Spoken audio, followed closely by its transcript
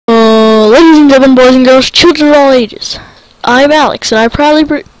and gentlemen, boys and girls, children of all ages, I'm Alex, and I proudly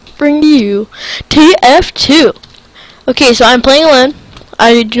bring to you TF2. Okay, so I'm playing alone.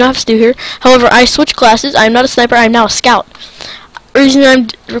 I do not have Stu here. However, I switched classes. I'm not a sniper. I'm now a scout. The reason I'm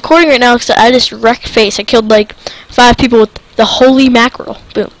recording right now is because I just wrecked face. I killed like 5 people with the holy mackerel.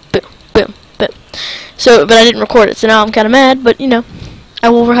 Boom, boom, boom, boom. So, but I didn't record it, so now I'm kind of mad. But you know, I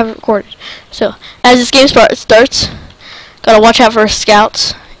will have it recorded. So, as this game starts, gotta watch out for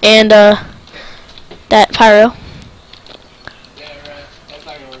scouts and that pyro. Yeah, right. That's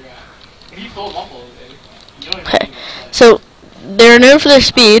not gonna work out. If you full muffle, baby. You don't even Okay, need that. so they're known for their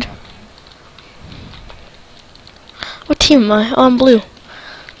speed. What team am I? Oh, I'm blue.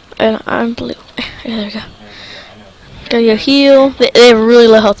 I'm blue. There we go. Gotta go heal. They have really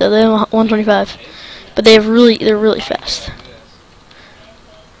low health though. They have 125, but they're really fast.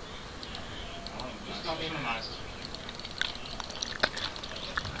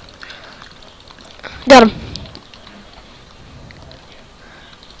 Got him.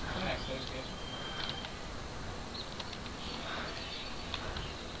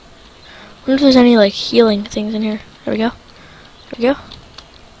 I wonder if there's any like healing things in here. There we go. There we go.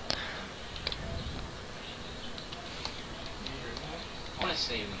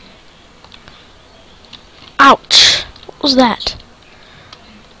 Ouch! What was that?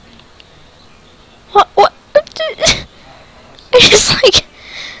 What? It's like,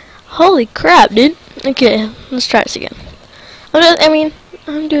 holy crap, dude. Okay, let's try this again.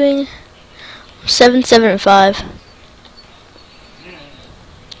 I'm doing 7, 7, and 5.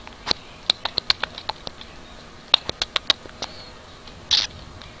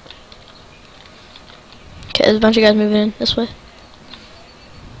 Okay, there's a bunch of guys moving in this way.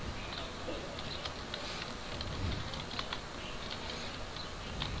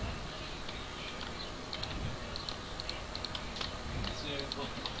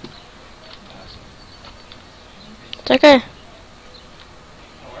 It's okay.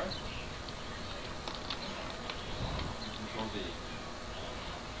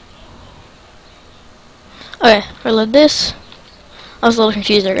 Okay, reload this. I was a little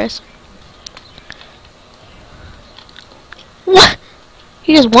confused there, guys. What?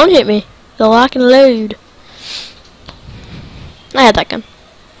 He just one-hit me. The lock and load. I had that gun.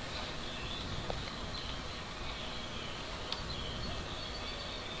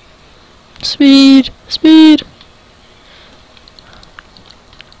 Speed, speed.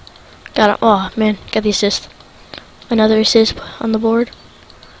 Got it. Oh man, got the assist. Another assist on the board.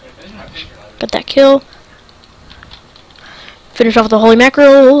 Got that kill. Finish off with the holy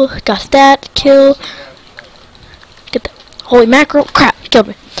mackerel. Got that kill. Get that holy mackerel. Crap, killed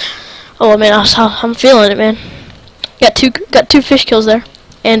me. Oh man, I'm feeling it, man. Got two fish kills there,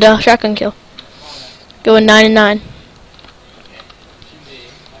 and shotgun kill. Going 9 and 9.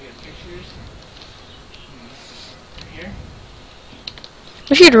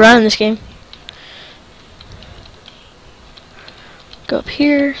 We should run in this game. Go up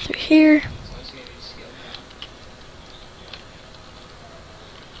here, through here.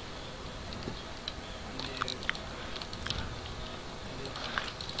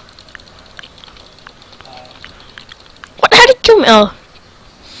 What? How did he kill me? Oh,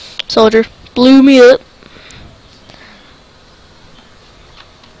 soldier blew me up.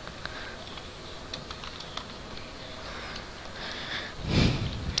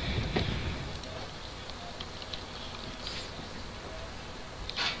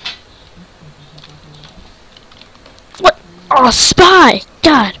 Oh, spy!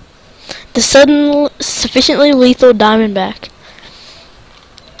 God! The sufficiently lethal Diamondback.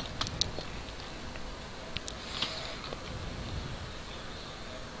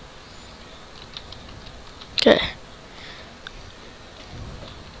 Okay.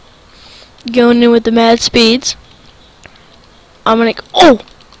 Going in with the mad speeds. I'm gonna... Oh!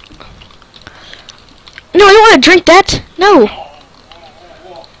 No, I don't want to drink that! No! How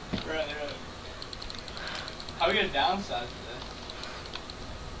are we gonna downsize this?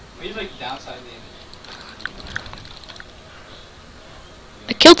 We just like downsize the image.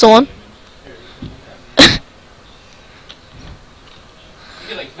 I killed someone. You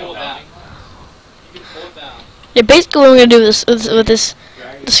can like pull it down. You can pull it down. Yeah, basically what I'm gonna do with this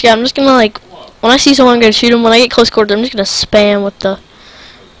scout, I'm just gonna like, when I see someone, I'm gonna shoot him. When I get close quarters, I'm just gonna spam with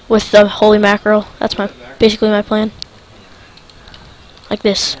the holy mackerel. That's basically my plan. Like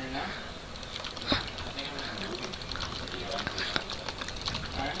this.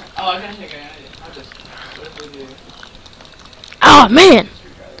 Oh man!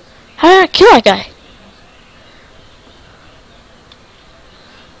 How did I kill that guy?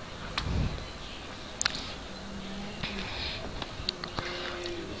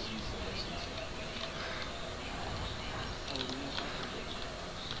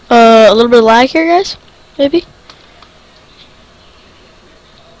 a little bit of lag here, guys. Maybe.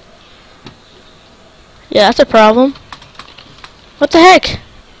 Yeah, that's a problem. What the heck?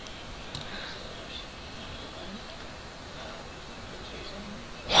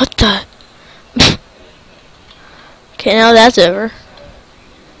 What the? Okay, now that's over.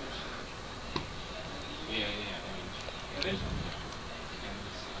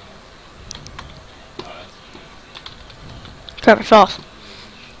 Crap, I fell off.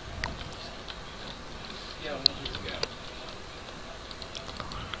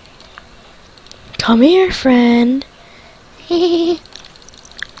 Come here, friend.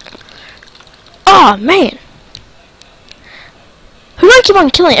 Oh man. Who do I keep on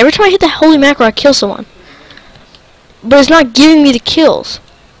killing? Every time I hit the holy mackerel, I kill someone. But it's not giving me the kills.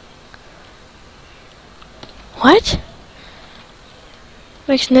 What?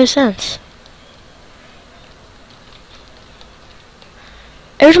 Makes no sense.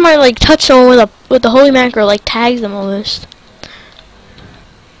 Every time I like touch someone with the holy mackerel, like tags them almost.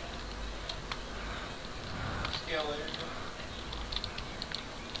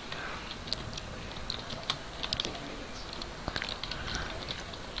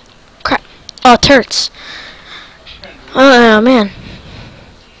 Crap. Oh, turrets. Oh man.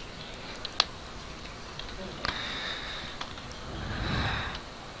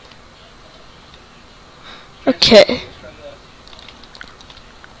 Okay.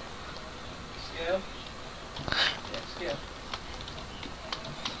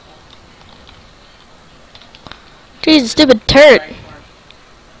 Jeez, stupid turret.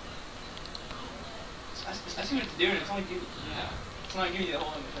 I see what it's doing. It's only giving, it's not giving you the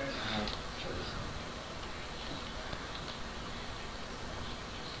whole inventory.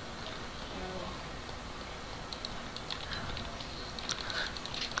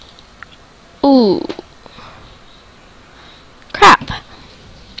 Ooh. Crap.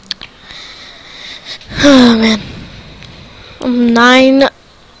 Oh man. 9,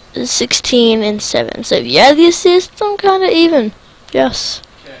 16, and 7. So if you add the assists, I'm kind of even. Yes.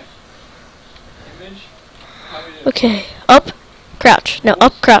 Okay. Image. Okay. Up. Crouch. No,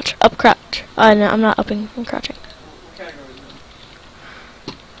 up, crouch. Up, crouch. No, I'm not upping. I'm crouching. What category is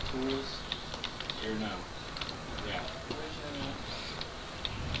it? Tools. Or no. Yeah.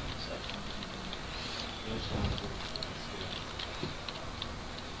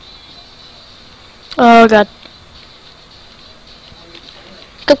 Oh god.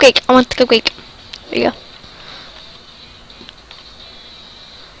 Cupcake. I want the cupcake. There you go.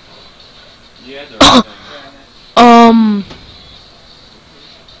 Yeah, the right thing.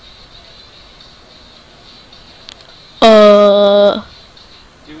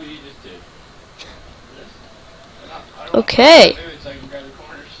 Do what you just did. Okay. So I can grab the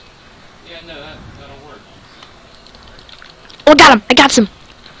corners. Yeah, no, that'll work. Oh, got him. I got some.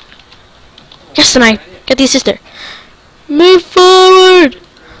 Yes, and I got the assist there. Move forward.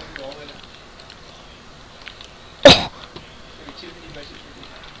 Oh.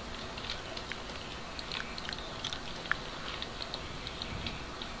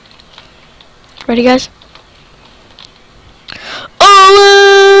 Ready, guys?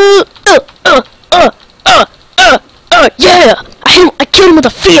 Oh, yeah! I killed him with a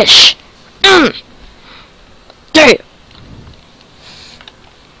fish. There.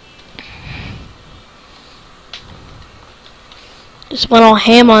 Just went all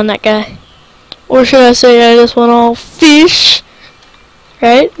ham on that guy. Or should I say I just went all fish?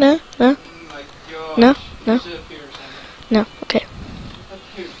 Right? No? No? No? No? No? Okay.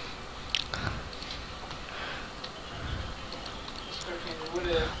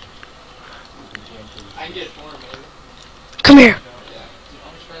 Come here.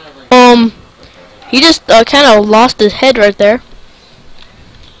 He just kind of lost his head right there.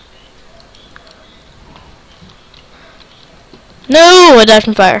 No, I died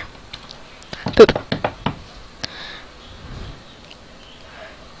from fire. Poop.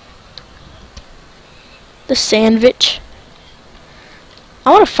 The sandwich.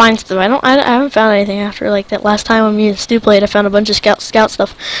 I want to find stuff. I haven't found anything after like that last time when me and Stu played. I found a bunch of scout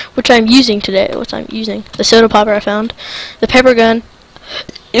stuff, which I'm using today. The soda popper I found, the pepper gun.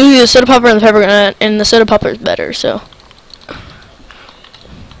 Ooh, the soda popper and the pepper gun, and the soda popper is better. So.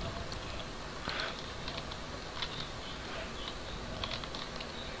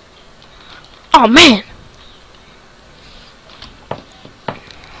 Oh man.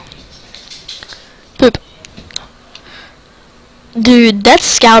 Poop. Dude, that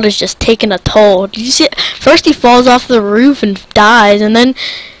scout is just taking a toll. Did you see it? First he falls off the roof and dies, and then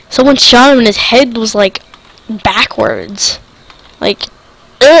someone shot him and his head was like backwards. Like,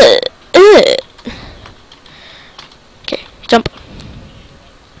 Okay, jump.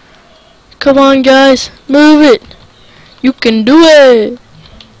 Come on, guys. Move it. You can do it.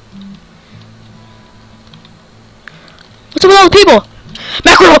 What's up with all the people?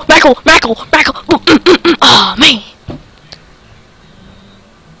 Mackerel, mackerel, mackerel, mackerel. Oh, man.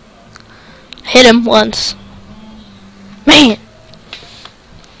 Hit him once. Man.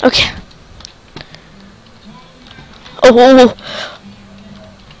 Okay. Oh.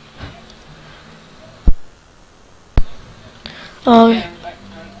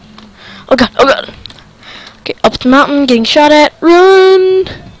 Oh god, oh god. Okay, up the mountain, getting shot at. Run!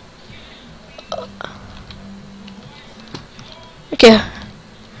 Okay.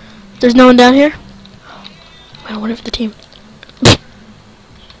 There's no one down here? I wonder if the team.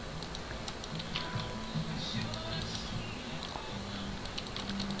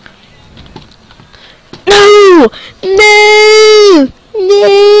 No! No!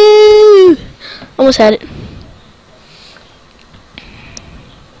 No! Almost had it.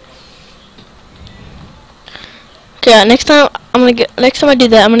 Okay, next time I do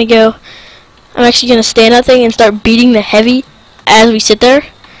that, I'm actually gonna stand that thing and start beating the heavy as we sit there.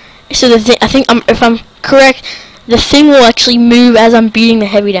 So I think if I'm correct, the thing will actually move as I'm beating the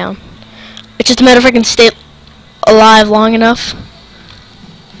heavy down. It's just a matter of if I can stay alive long enough.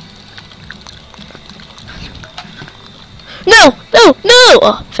 No! No! No!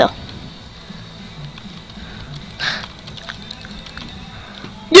 Oh, fell.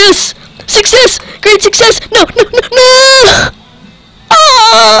 Yes! Success! Great success! No! No! No! No!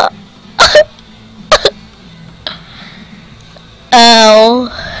 Ah! Ow.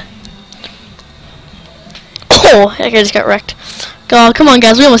 Oh, that guy just got wrecked. God, come on,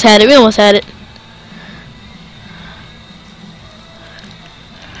 guys. We almost had it. We almost had it.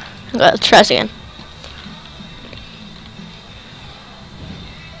 Let's try this again.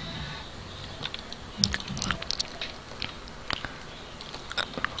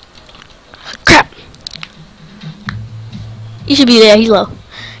 Crap! He should be there. He's low.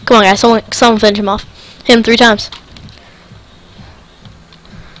 Come on, guys. Someone finish him off. Hit him 3 times.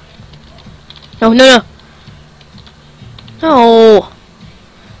 No, no, no. No.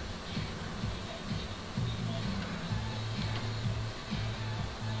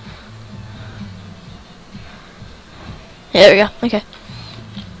 There we go. Okay.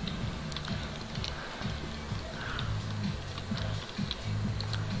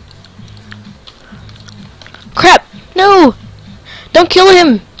 Crap! No! Don't kill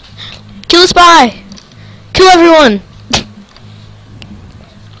him! Kill the spy! Kill everyone!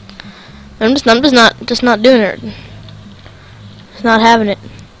 I'm just not doing it. Just not having it.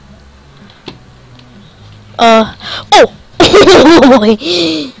 Oh!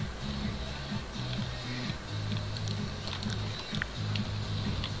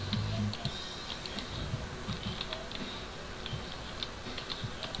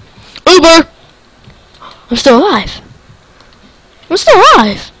 Uber! I'm still alive. I'm still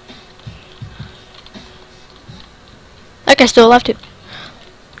alive. That guy's still alive too.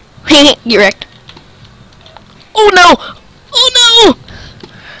 Get wrecked. Oh no! Oh no!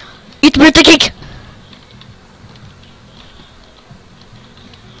 Eat the birthday cake!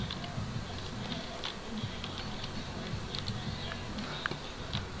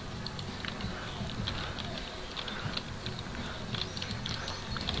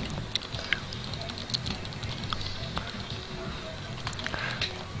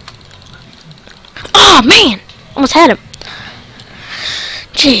 Oh man! Almost had him.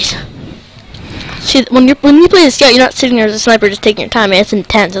 Jeez. See, when you play the scout, you're not sitting there as a sniper just taking your time, man. It's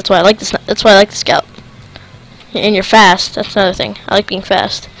intense. That's why I like the scout. And you're fast. That's another thing. I like being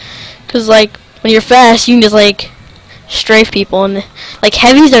fast. Cause like when you're fast, you can just like strafe people, and like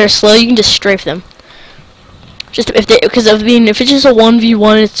heavies that are slow, you can just strafe them. Just if it's just a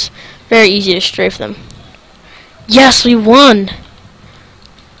 1v1, it's very easy to strafe them. Yes, we won.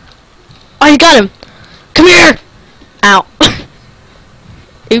 Oh, you got him. Come here. Ow.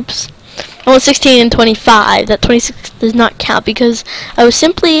 Oops. I went 16 and 25. That 26 does not count because I was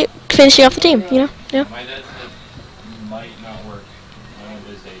simply finishing off the team, you know? Yeah. My dad said it might not work. I went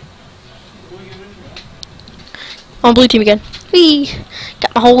this 8. On blue team again. Whee!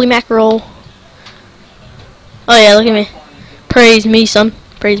 Got my holy mackerel. Oh yeah, look at me. Praise me, son.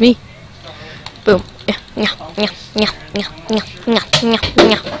 Praise me. Boom. Yeah. Yeah. Yeah. Yeah. Yeah. Yeah. Yeah. Yeah.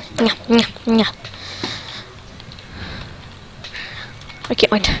 Yeah. Yeah. Yeah. I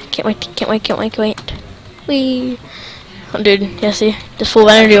can't wait. Can't wait. Can't wait. Can't wait. Can't wait. Whee! Oh, dude. Yeah, see, just full of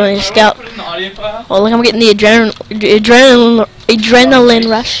energy when you scout. Put it in the audio file. Oh, look, I'm getting the adrenaline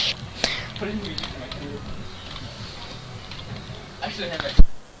rush. Put it in your YouTube, my computer. Actually, I have it.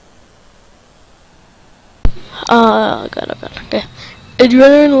 Oh god, oh god. Okay.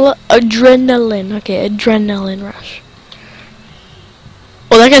 Adrenaline. Okay, adrenaline rush.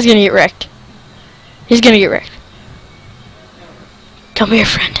 Oh, that guy's gonna get wrecked. He's gonna get wrecked. Come here,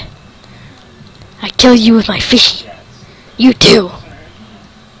 friend. I kill you with my fishy. You too.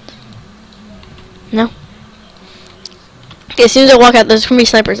 No? Okay, as soon as I walk out, there's gonna be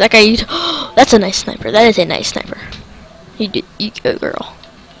snipers. That guy, that's a nice sniper. That is a nice sniper. You go, girl.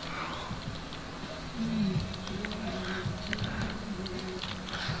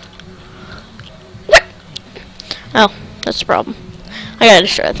 Oh, that's the problem. I gotta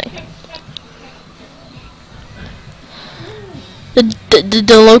destroy that thing.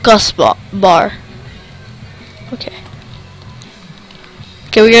 The locust bar. Okay.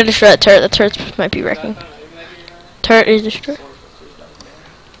 Okay, we gotta destroy that turret. That turret might be wrecking. Turret is destroyed.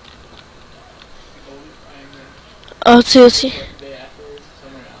 Oh, let's see, let's see.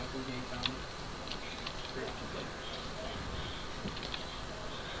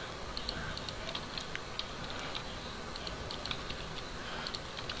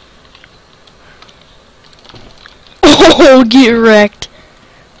 Oh, get wrecked.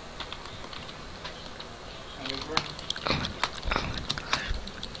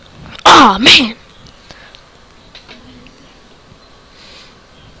 Ah, man.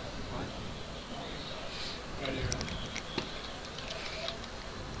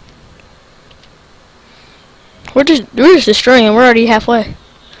 We're just destroying him. We're already halfway.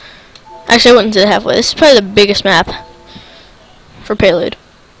 Actually, I wouldn't say halfway. This is probably the biggest map for payload.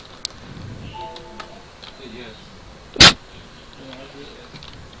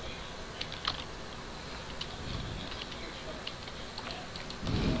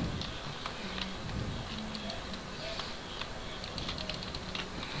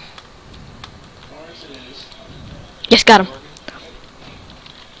 Yes, got him.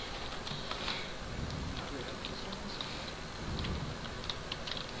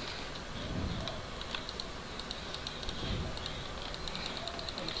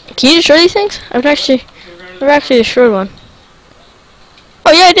 Can you destroy these things? I've actually destroyed one.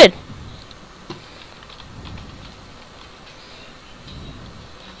 Oh yeah, I did.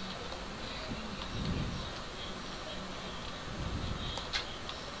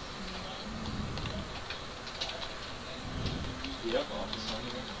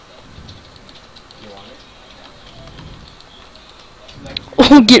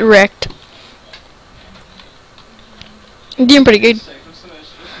 Oh, get wrecked. I'm doing pretty good.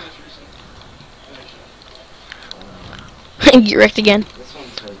 Get wrecked again. This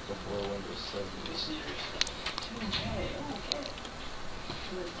one's like before Windows 7.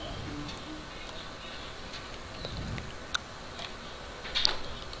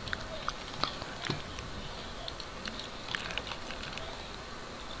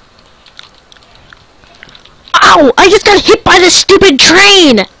 Ow! I just got hit by this stupid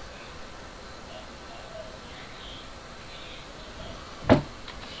train!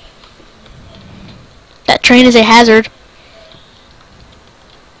 That train is a hazard.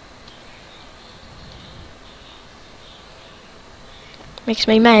 Makes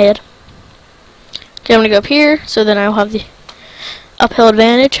me mad. Okay, I'm gonna go up here, so then I'll have the uphill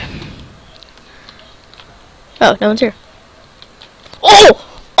advantage. Oh, no one's here. Oh!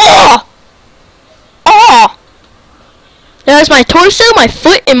 Oh! Oh! There's my torso, my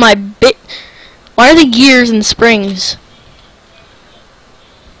foot, and my bit. Why are the gears and springs?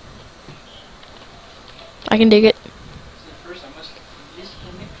 I can dig it.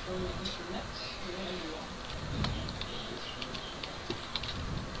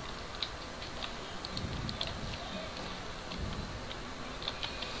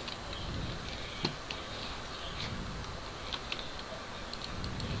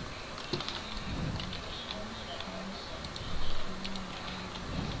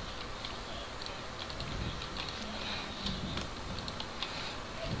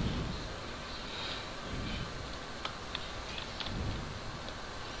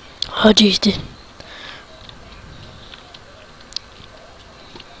 Oh jeez, dude.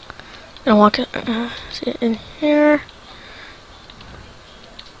 And walk see it in here.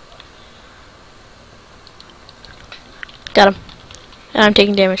 Got him. And I'm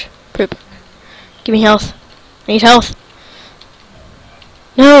taking damage. Poop. Give me health. I need health.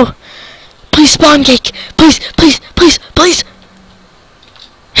 No! Please spawn cake! Please, please, please, please!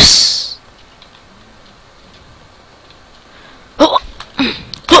 Yes! Oh!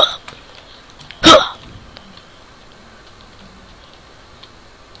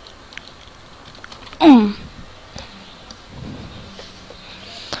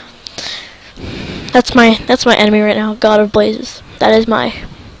 That's my enemy right now, God of Blazes. That is my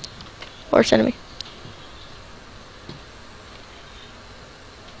worst enemy.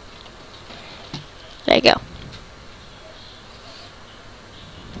 Okay, go.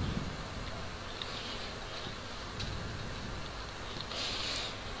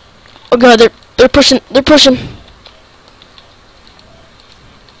 Oh god, they're pushing. They're pushing.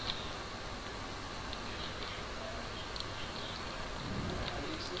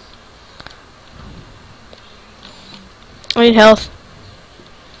 I need health.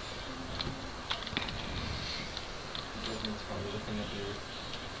 Government's probably looking at your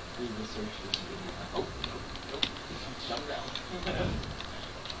previous searches. Oh, nope. Jump down.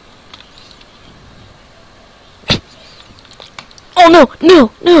 Oh no,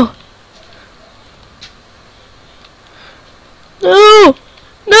 no, no. No!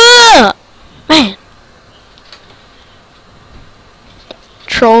 No! Man.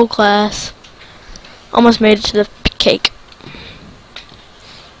 Troll class. Almost made it to the cake.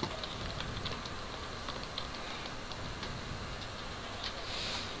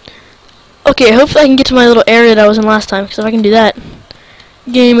 Okay, hopefully I can get to my little area that I was in last time, because if I can do that,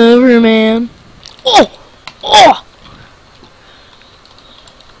 game over, man. Oh! Oh!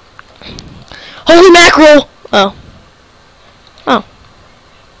 Holy mackerel! Oh. Oh.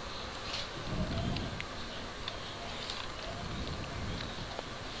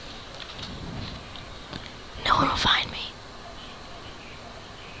 No one will find me.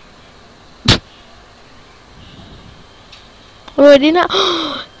 What do I do now?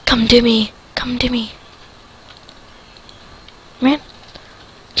 Come to me. Come to me. Man.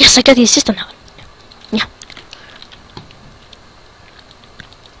 Yes, I got the assist on that one. Yeah.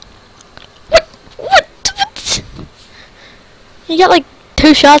 What? You got like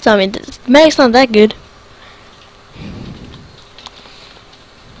 2 shots on me. The mag's not that good.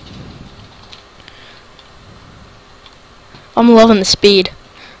 I'm loving the speed.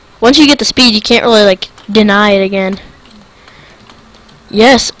 Once you get the speed, you can't really like deny it again.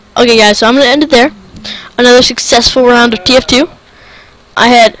 Yes. Okay, guys. So I'm gonna end it there. Another successful round of TF2. I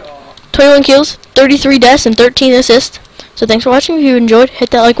had 21 kills, 33 deaths, and 13 assists. So thanks for watching. If you enjoyed, hit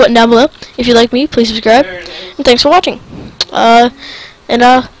that like button down below. If you like me, please subscribe. And thanks for watching. And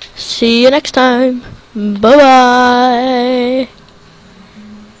I'll see you next time. Bye bye.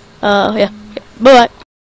 Yeah. Bye bye.